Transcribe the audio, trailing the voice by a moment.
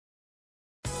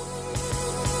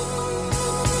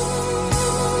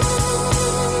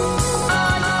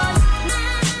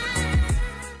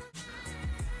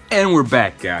And we're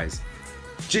back, guys.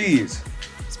 Jeez,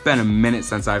 it's been a minute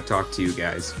since I've talked to you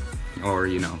guys. Or,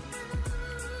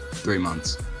 3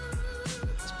 months.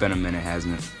 It's been a minute,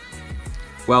 hasn't it?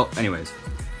 Well, anyways,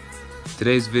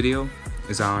 today's video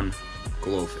is on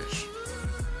GloFish.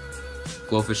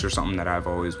 GloFish are something that I've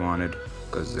always wanted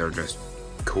because they're just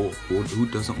cool. Who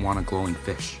doesn't want a glowing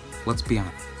fish? Let's be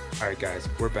honest. Alright guys,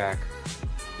 we're back.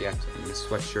 Yeah, in this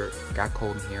sweatshirt. Got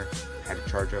cold in here. Had to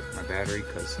charge up my battery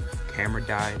because camera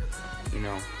died.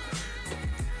 Man.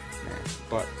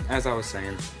 But as I was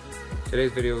saying,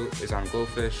 today's video is on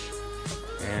GloFish,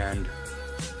 and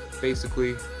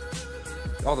basically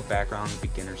all the background,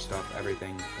 beginner stuff,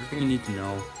 everything you need to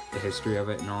know, the history of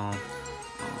it and all.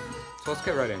 So let's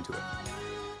get right into it.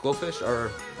 GloFish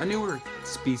are a newer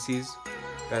species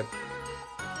that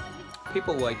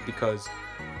people like because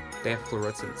they have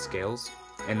fluorescent scales,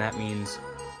 and that means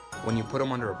when you put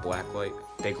them under a black light,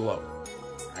 they glow.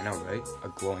 I know, right? A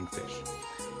glowing fish.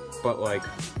 But like,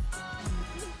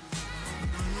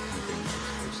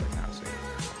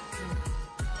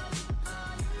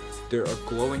 they're a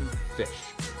glowing fish.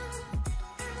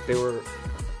 They were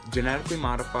genetically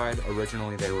modified.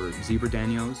 Originally, they were zebra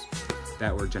danios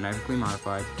that were genetically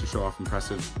modified to show off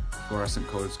impressive fluorescent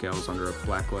colored scales under a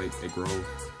black light. They glow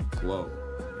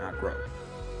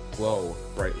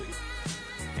brightly.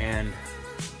 And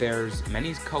there's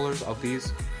many colors of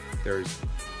these. There's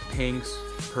pinks,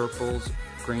 purples,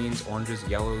 greens, oranges,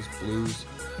 yellows, blues,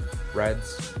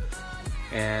 reds,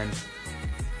 and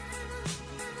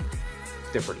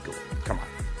they're pretty cool. Come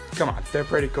on, they're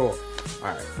pretty cool.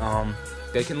 Alright,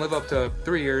 they can live up to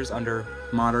 3 years under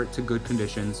moderate to good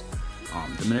conditions.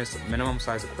 The minimum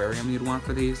size aquarium you'd want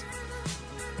for these,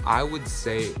 I would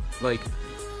say, like,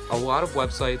 a lot of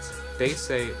websites, they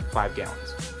say 5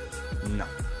 gallons. No.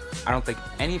 I don't think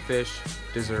any fish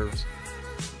deserves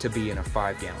to be in a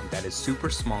 5 gallon. That is super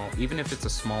small, even if it's a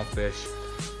small fish,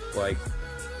 like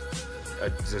a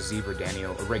zebra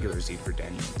danio, a regular zebra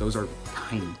danio. Those are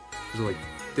tiny. Those are like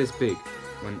this big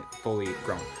when fully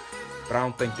grown. But I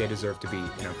don't think they deserve to be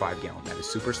in a 5 gallon. That is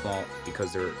super small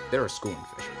because they're a schooling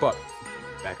fish. But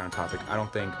back on topic, I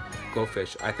don't think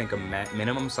GloFish, I think a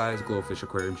minimum size GloFish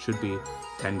aquarium should be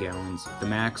 10 gallons. The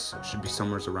max should be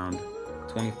somewhere around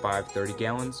 25-30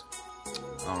 gallons.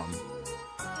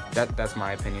 That's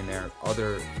my opinion there.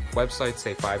 Other websites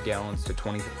say 5 gallons to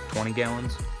 20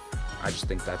 gallons. I just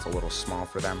think that's a little small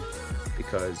for them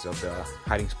because of the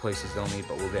hiding places they'll need,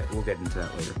 but we'll get into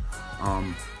that later.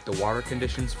 The water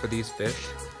conditions for these fish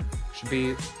should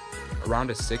be around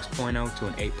a 6.0 to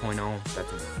an 8.0.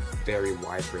 That's a very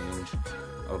wide range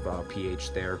of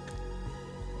pH there.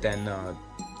 Then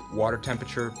water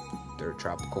temperature, they're a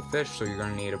tropical fish, so you're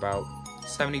gonna need about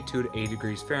 72 to 80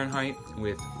 degrees Fahrenheit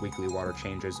with weekly water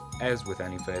changes, as with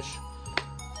any fish.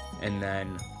 And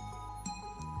then,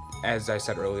 as I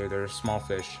said earlier, they're a small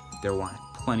fish. They want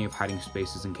plenty of hiding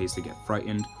spaces in case they get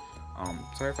frightened.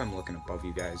 Sorry if I'm looking above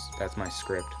you guys. That's my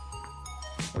script.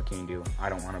 What can you do? I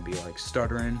don't want to be like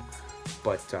stuttering,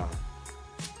 but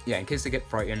yeah, in case they get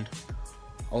frightened,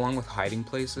 along with hiding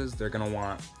places, they're gonna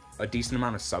want a decent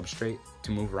amount of substrate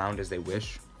to move around as they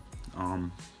wish.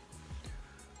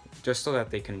 Just so that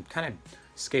they can kind of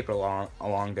escape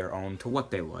along their own to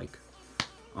what they like.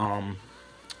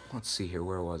 Let's see here,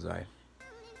 where was I?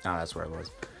 Oh, that's where I was.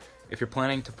 If you're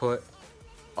planning to put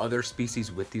other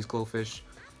species with these GloFish,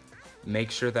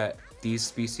 make sure that these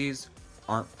species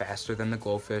aren't faster than the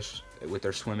GloFish with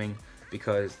their swimming,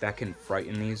 because that can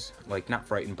frighten these, like not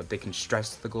frighten, but they can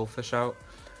stress the GloFish out,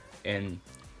 and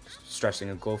stressing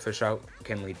a GloFish out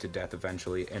can lead to death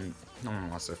eventually, and no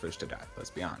one wants their fish to die, let's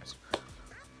be honest.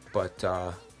 But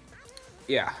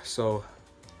yeah, so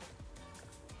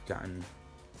gotten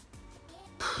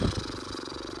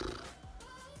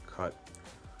cut.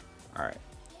 Alright,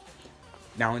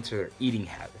 now into their eating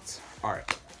habits.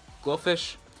 Alright,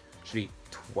 GloFish should eat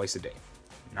twice a day,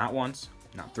 not once,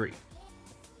 not 3.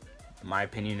 My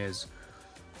opinion is,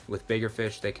 with bigger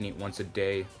fish, they can eat once a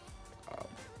day,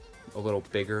 a little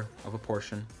bigger of a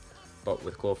portion. But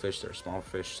with GloFish, they're small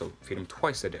fish, so feed them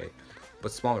twice a day,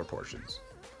 but smaller portions.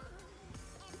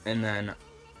 And then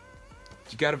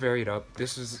you gotta vary it up.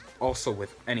 This is also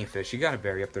with any fish. You gotta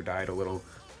vary up their diet a little.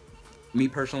 Me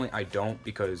personally, I don't,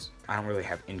 because I don't really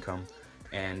have income,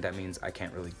 and that means I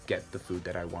can't really get the food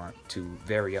that I want to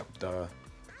vary up the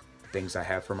things I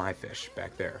have for my fish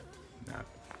back there.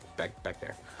 Back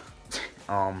there.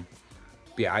 But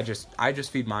yeah, I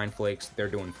just feed mine flakes. They're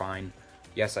doing fine.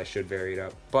 Yes, I should vary it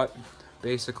up, but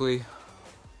basically,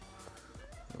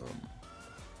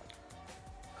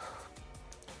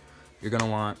 you're gonna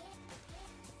want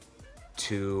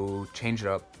to change it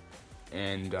up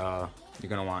and you're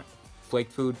gonna want flake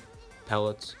food,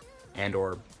 pellets, and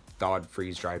or thawed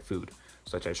freeze-dried food,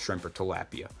 such as shrimp or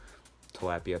tilapia.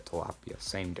 Tilapia,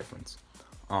 same difference.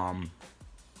 And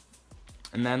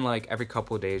then like every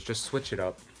couple of days, just switch it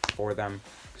up for them,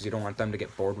 because you don't want them to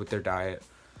get bored with their diet.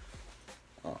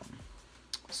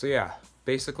 So yeah,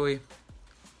 basically,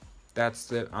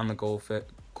 that's it on the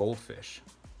goldfish.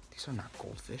 These are not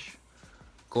goldfish.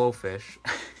 GloFish.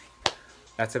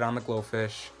 That's it on the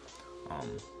GloFish.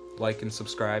 Like and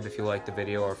subscribe if you liked the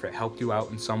video, or if it helped you out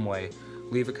in some way.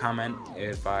 Leave a comment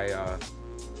if I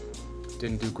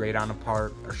didn't do great on a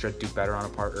part, or should do better on a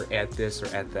part, or add this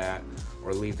or add that,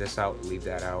 or leave this out, leave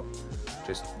that out.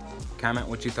 Just comment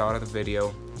what you thought of the video.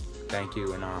 Thank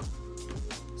you, and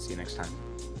see you next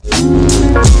time.